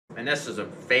and this is a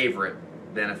favorite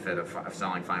benefit of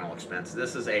selling final expense,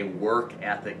 this is a work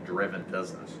ethic driven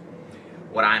business.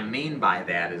 What I mean by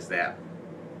that is that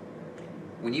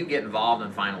when you get involved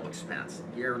in final expense,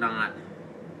 you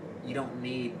don't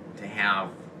need to have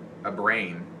a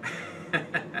brain.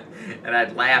 And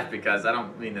I'd laugh because I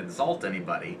don't mean to insult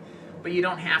anybody, but you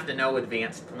don't have to know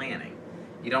advanced planning.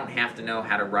 You don't have to know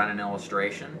how to run an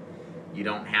illustration. You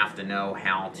don't have to know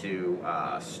how to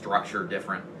structure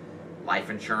different life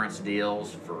insurance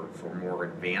deals for more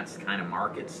advanced kind of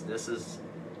markets. This is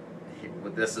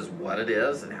what it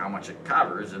is and how much it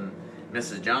covers. And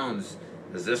Mrs. Jones,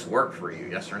 does this work for you?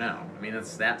 Yes or no? I mean,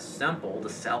 it's that simple to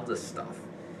sell this stuff.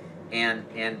 And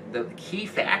the key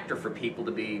factor for people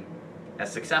to be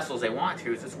as successful as they want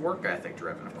to is it's work ethic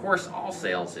driven. Of course, all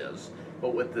sales is,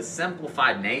 but with the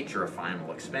simplified nature of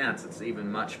final expense, it's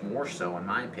even much more so, in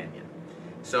my opinion.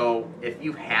 So if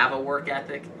you have a work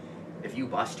ethic, if you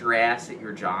bust your ass at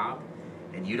your job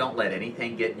and you don't let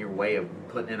anything get in your way of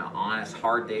putting in an honest,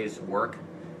 hard day's work,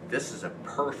 this is a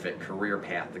perfect career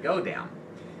path to go down.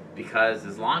 Because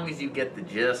as long as you get the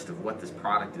gist of what this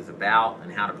product is about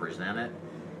and how to present it,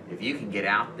 if you can get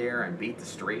out there and beat the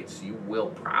streets, you will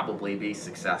probably be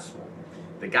successful.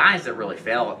 The guys that really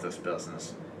fail at this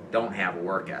business don't have a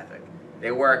work ethic.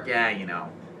 They work,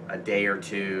 a day or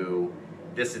two.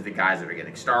 This is the guys that are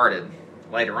getting started.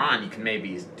 Later on, you can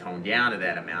maybe tone down to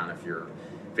that amount if you're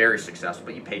very successful,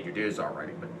 but you paid your dues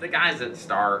already. But the guys that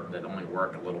start, that only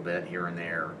work a little bit here and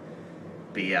there,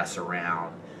 BS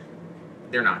around,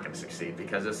 they're not going to succeed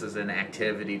because this is an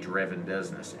activity-driven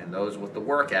business, and those with the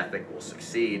work ethic will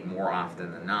succeed more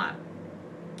often than not.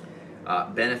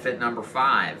 Benefit number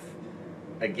 5,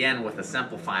 again, with a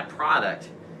simplified product,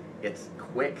 it's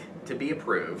quick to be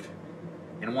approved,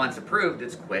 and once approved,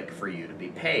 it's quick for you to be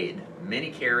paid.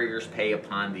 Many carriers pay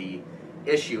upon the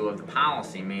issue of the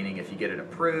policy, meaning if you get it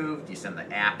approved, you send the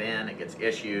app in, it gets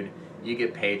issued, you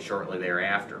get paid shortly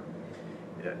thereafter.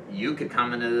 You could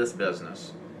come into this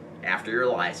business after you're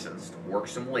licensed, work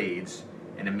some leads,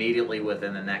 and immediately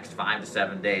within the next 5 to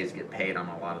 7 days get paid on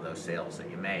a lot of those sales that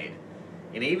you made.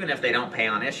 And even if they don't pay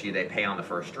on issue, they pay on the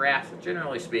first draft, which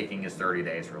generally speaking is 30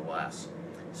 days or less.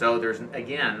 So there's,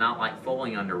 again, not like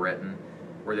fully underwritten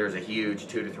where there's a huge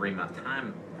 2 to 3 month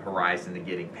time horizon to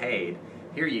getting paid.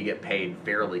 Here you get paid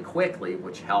fairly quickly,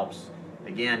 which helps,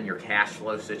 again, your cash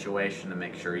flow situation to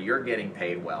make sure you're getting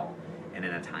paid well and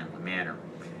in a timely manner.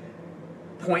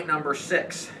 Point number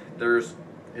 6.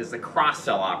 Is the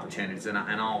cross-sell opportunities, and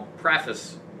I'll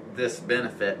preface this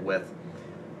benefit with,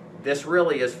 this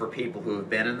really is for people who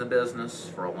have been in the business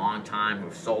for a long time,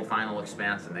 who've sold final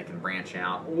expense and they can branch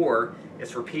out, or it's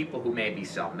for people who maybe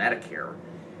sell Medicare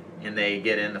and they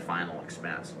get into final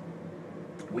expense.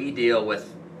 We deal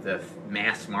with the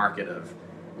mass market of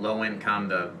low income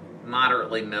to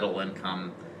moderately middle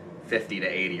income 50 to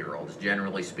 80 year olds,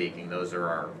 generally speaking. Those are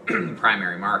our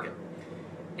primary market.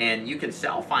 And you can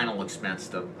sell final expense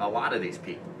to a lot of these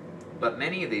people. But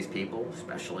many of these people,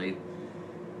 especially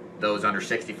those under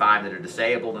 65 that are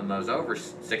disabled and those over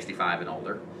 65 and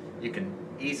older, you can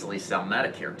easily sell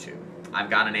Medicare to. I've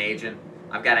got an agent,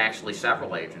 I've got actually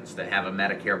several agents that have a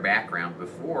Medicare background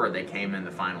before they came into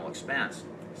final expense,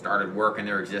 started working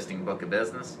their existing book of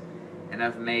business, and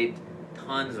have made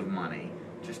tons of money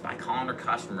just by calling their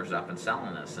customers up and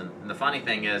selling this. And the funny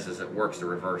thing is it works the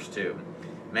reverse too.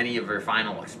 Many of your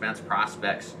final expense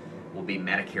prospects will be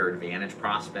Medicare Advantage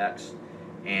prospects,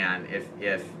 and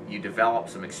if you develop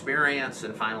some experience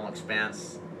in final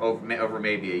expense over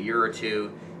maybe a year or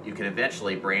two, you can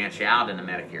eventually branch out into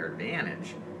Medicare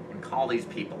Advantage and call these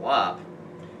people up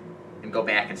and go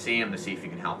back and see them to see if you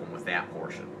can help them with that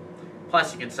portion.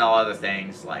 Plus, you can sell other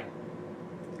things like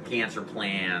cancer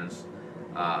plans,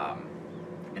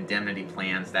 indemnity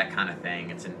plans, that kind of thing.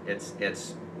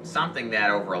 It's something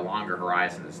that over a longer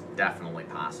horizon is definitely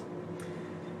possible.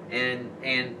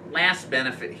 And last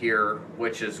benefit here,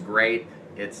 which is great,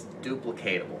 it's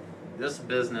duplicatable. This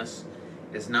business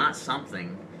is not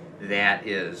something that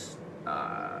is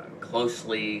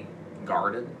closely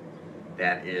guarded,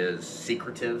 that is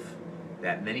secretive,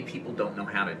 that many people don't know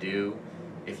how to do.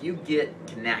 If you get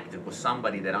connected with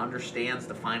somebody that understands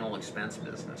the final expense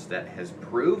business, that has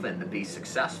proven to be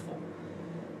successful,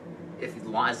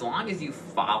 as long as you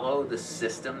follow the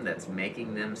system that's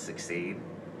making them succeed,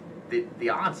 the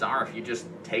odds are if you just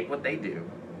take what they do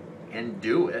and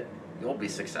do it, you'll be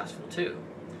successful too.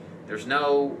 There's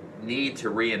no need to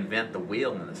reinvent the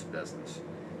wheel in this business.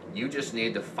 You just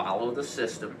need to follow the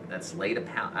system that's laid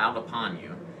out upon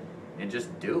you and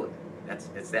just do it.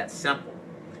 It's that simple.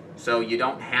 So you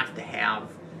don't have to have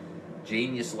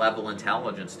genius level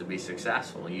intelligence to be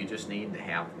successful. You just need to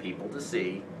have people to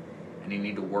see and you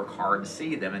need to work hard to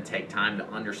see them and take time to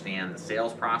understand the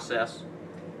sales process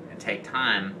and take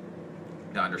time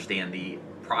to understand the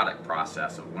product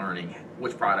process of learning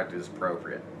which product is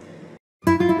appropriate.